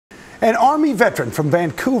An Army veteran from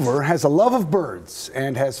Vancouver has a love of birds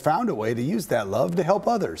and has found a way to use that love to help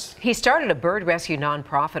others. He started a bird rescue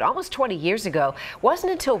nonprofit almost 20 years ago.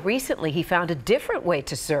 Wasn't until recently he found a different way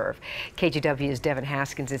to serve. KGW's Devin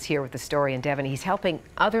Haskins is here with the story. And Devin, he's helping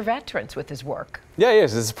other veterans with his work. Yeah, he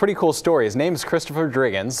is. It's a pretty cool story. His name is Christopher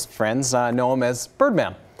Driggins. Friends know him as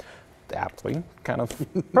Birdman. Aptly, kind of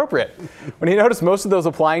appropriate. When he noticed most of those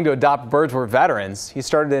applying to adopt birds were veterans, he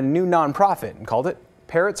started a new nonprofit and called it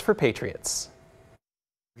Parrots for Patriots.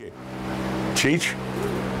 Okay. Cheech,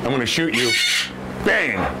 I'm going to shoot you.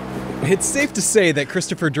 Bang! It's safe to say that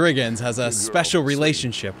Christopher Driggins has a special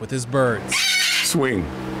relationship with his birds. Swing.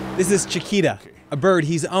 This is Chiquita, a bird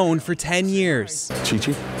he's owned for 10 years.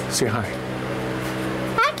 Chichi, say hi.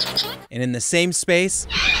 And in the same space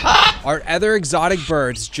are other exotic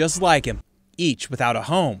birds just like him, each without a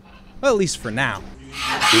home, well, at least for now.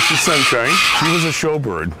 This is Sunshine. She was a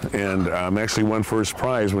showbird and actually won first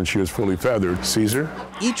prize when she was fully feathered. Caesar.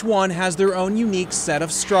 Each one has their own unique set of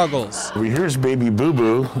struggles. Here's baby Boo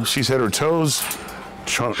Boo. She's had her toes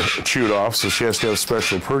chewed off, so she has to have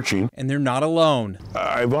special perching. And they're not alone.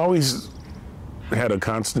 I've always had a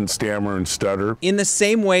constant stammer and stutter. In the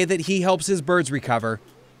same way that he helps his birds recover,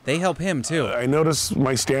 they help him too. I noticed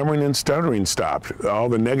my stammering and stuttering stopped. All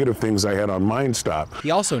the negative things I had on mine stopped. He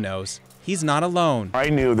also knows he's not alone. I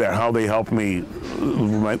knew that how they helped me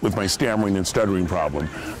with my stammering and stuttering problem.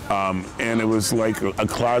 And it was like a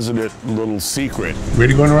closeted little secret.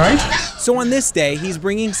 Ready to go on a ride? So on this day, he's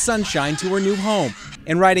bringing Sunshine to her new home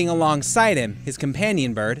and riding alongside him, his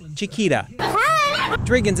companion bird, Chiquita.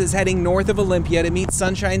 Driggins is heading north of Olympia to meet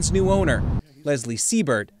Sunshine's new owner, Leslie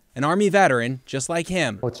Siebert, an Army veteran just like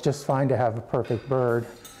him. It's just fine to have a perfect bird,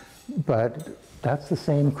 but that's the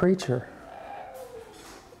same creature.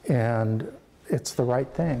 And it's the right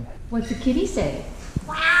thing. What's the kitty say?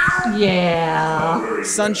 Wow. Yeah.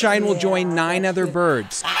 Sunshine will join 9 other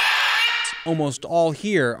birds. Almost all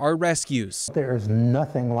here are rescues. There's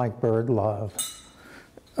nothing like bird love.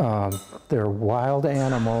 They're wild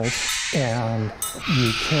animals, and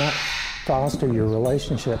you can't foster your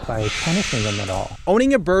relationship by punishing them at all.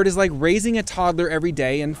 Owning a bird is like raising a toddler every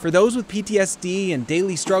day, and for those with PTSD and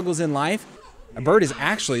daily struggles in life, a bird is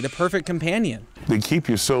actually the perfect companion. They keep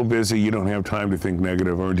you so busy you don't have time to think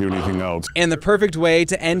negative or do anything else. And the perfect way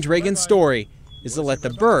to end Driggins' story is to let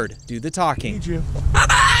the bird do the talking.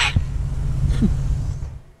 Bye-bye!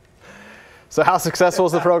 So how successful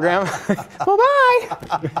is the program?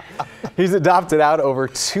 Bye-bye! He's adopted out over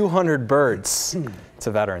 200 birds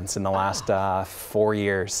to veterans in the last 4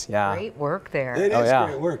 years. Yeah. Great work there. It is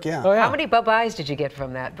great work, yeah. Oh, yeah. How many bye-byes did you get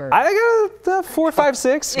from that bird? I got 4, 5,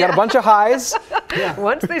 6. Got a bunch of highs.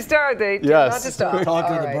 Once they start, they tend not to stop.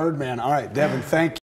 Talking to the Birdman. All right, Devin, thank you.